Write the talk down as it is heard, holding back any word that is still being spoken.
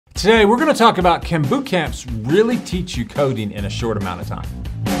Today we're going to talk about, can boot camps really teach you coding in a short amount of time?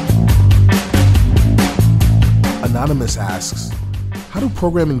 Anonymous asks, how do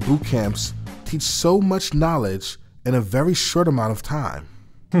programming boot camps teach so much knowledge in a very short amount of time?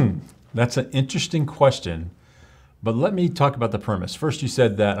 That's an interesting question, but let me talk about the premise. First, you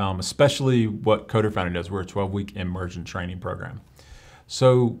said that especially what Coder Foundry does, we're a 12-week immersion training program.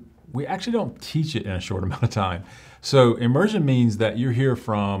 So we actually don't teach it in a short amount of time. So immersion means that you're here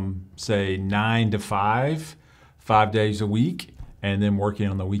from, say, 9 to 5, 5 days a week, and then working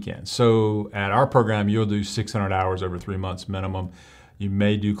on the weekend. So at our program, you'll do 600 hours over 3 months minimum. You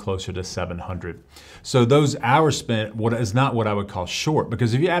may do closer to 700. So those hours spent is not what I would call short,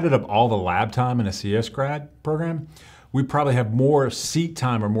 because if you added up all the lab time in a CS grad program, we probably have more seat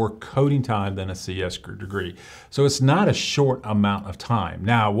time or more coding time than a CS degree. So it's not a short amount of time.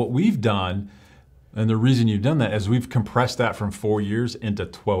 Now, what we've done, and the reason you've done that, is we've compressed that from 4 years into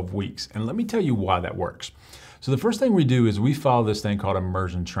 12 weeks. And let me tell you why that works. So the first thing we do is we follow this thing called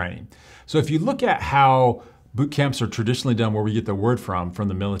immersion training. So if you look at how boot camps are traditionally done, where we get the word from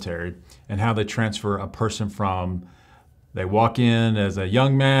the military, and how they transfer a person from, they walk in as a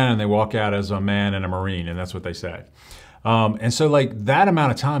young man and they walk out as a man and a Marine, and that's what they say. And so like that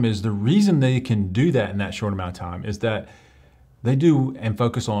amount of time is the reason they can do that in that short amount of time is that they do and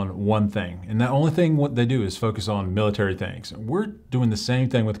focus on one thing. And the only thing what they do is focus on military things. We're doing the same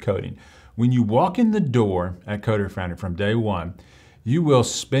thing with coding. When you walk in the door at Coder Foundry from day one, you will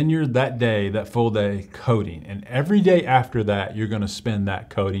spend that full day coding. And every day after that, you're gonna spend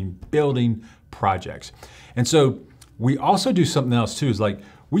that coding, building projects. And so we also do something else too, is like,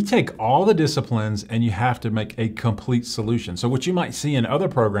 we take all the disciplines and you have to make a complete solution. So what you might see in other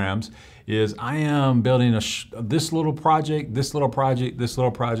programs is I am building this little project, this little project, this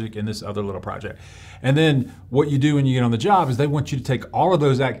little project, and this other little project. And then what you do when you get on the job is they want you to take all of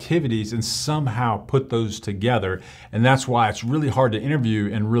those activities and somehow put those together. And that's why it's really hard to interview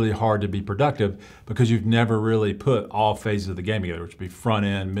and really hard to be productive, because you've never really put all phases of the game together, which would be front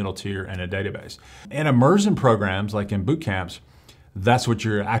end, middle tier, and a database. In immersion programs, like in boot camps, that's what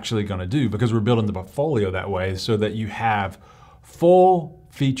you're actually going to do, because we're building the portfolio that way so that you have full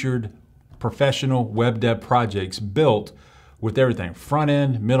featured professional web dev projects built with everything, front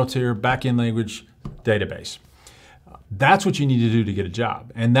end, middle tier, back end language, database. That's what you need to do to get a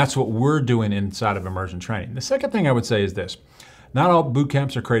job. And that's what we're doing inside of immersion training. The second thing I would say is this: not all boot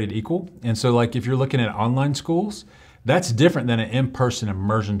camps are created equal. And so like if you're looking at online schools, that's different than an in-person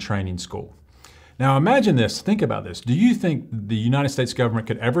immersion training school. Now imagine this, think about this. Do you think the United States government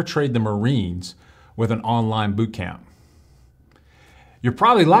could ever trade the Marines with an online boot camp? You're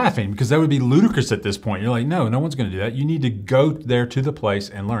probably laughing, because that would be ludicrous at this point. You're like, no one's gonna do that. You need to go there to the place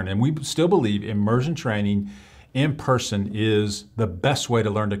and learn. And we still believe immersion training in person is the best way to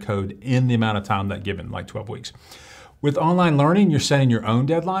learn to code in the amount of time that given, like 12 weeks. With online learning, you're setting your own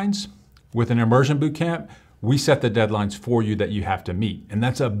deadlines. With an immersion boot camp, we set the deadlines for you that you have to meet. And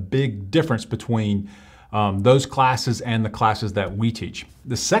that's a big difference between those classes and the classes that we teach.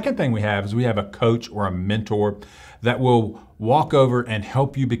 The second thing we have is we have a coach or a mentor that will walk over and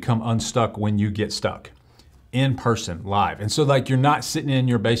help you become unstuck when you get stuck, in person, live. And so like you're not sitting in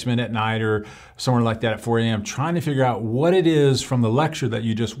your basement at night or somewhere like that at 4 a.m. trying to figure out what it is from the lecture that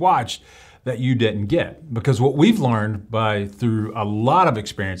you just watched that you didn't get. Because what we've learned through a lot of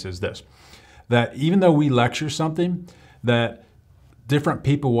experience is this: that even though we lecture something, that different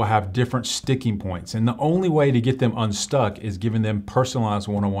people will have different sticking points. And the only way to get them unstuck is giving them personalized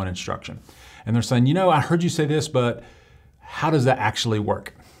one-on-one instruction. And they're saying, I heard you say this, but how does that actually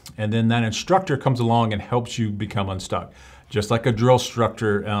work? And then that instructor comes along and helps you become unstuck. Just like a drill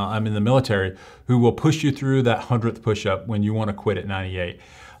instructor, I'm in the military, who will push you through that 100th push-up when you want to quit at 98.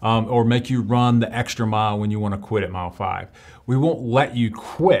 Or make you run the extra mile when you want to quit at mile 5. We won't let you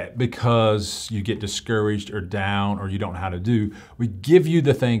quit because you get discouraged or down or you don't know how to do. We give you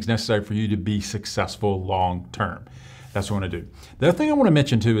the things necessary for you to be successful long term. That's what I want to do. The other thing I want to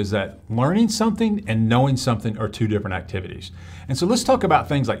mention too is that learning something and knowing something are two different activities. And so let's talk about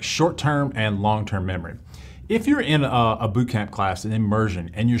things like short-term and long-term memory. If you're in a boot camp class, an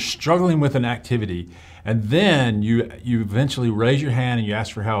immersion, and you're struggling with an activity, and then you eventually raise your hand and you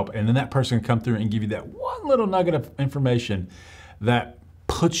ask for help, and then that person can come through and give you that one little nugget of information that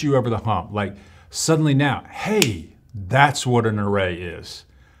puts you over the hump. Like suddenly now, hey, that's what an array is.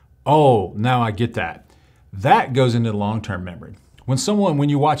 Oh, now I get that. That goes into long-term memory. When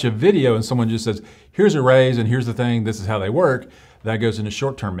you watch a video and someone just says, here's arrays and here's the thing, this is how they work, that goes into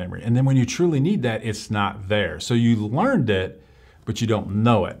short-term memory. And then when you truly need that, it's not there. So you learned it, but you don't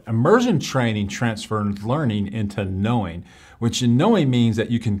know it. Immersion training transfers learning into knowing, which in knowing means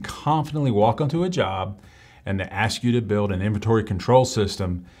that you can confidently walk onto a job and they ask you to build an inventory control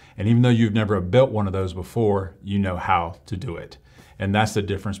system. And even though you've never built one of those before, you know how to do it. And that's the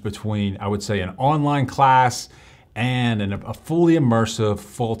difference between, I would say, an online class and a fully immersive,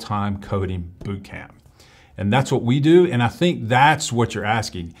 full-time coding bootcamp. And that's what we do. And I think that's what you're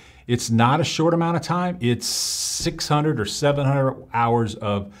asking. It's not a short amount of time. It's 600 or 700 hours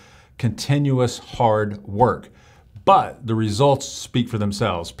of continuous hard work. But the results speak for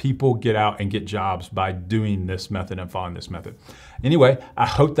themselves. People get out and get jobs by doing this method and following this method. Anyway, I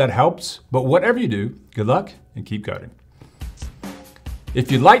hope that helps. But whatever you do, good luck and keep coding. If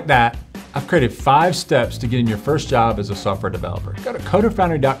you like that, I've created 5 steps to getting your first job as a software developer. Go to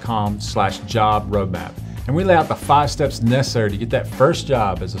coderfoundry.com/job roadmap, and we lay out the 5 steps necessary to get that first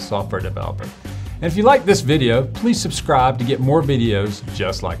job as a software developer. And if you like this video, please subscribe to get more videos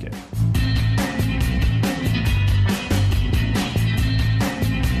just like it.